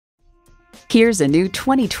Here's a new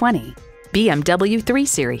 2020 BMW 3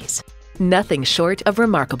 Series. Nothing short of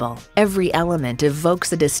remarkable. Every element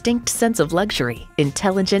evokes a distinct sense of luxury,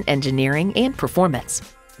 intelligent engineering, and performance.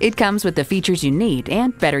 It comes with the features you need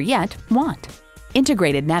and, better yet, want.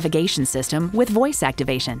 Integrated navigation system with voice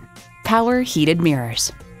activation. Power heated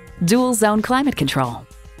mirrors. Dual zone climate control.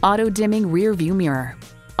 Auto dimming rear view mirror.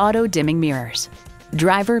 Auto dimming mirrors.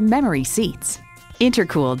 Driver memory seats.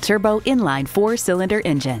 Intercooled turbo inline 4-cylinder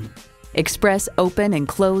engine. Express open and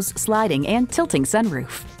close sliding and tilting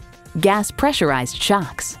sunroof. Gas pressurized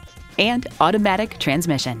shocks. And automatic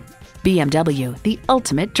transmission. BMW, the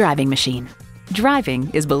ultimate driving machine. Driving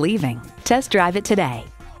is believing. Test drive it today.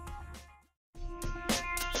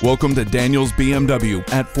 Welcome to Daniel's BMW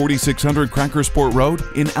at 4600 Crackersport Road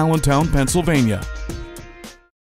in Allentown, Pennsylvania.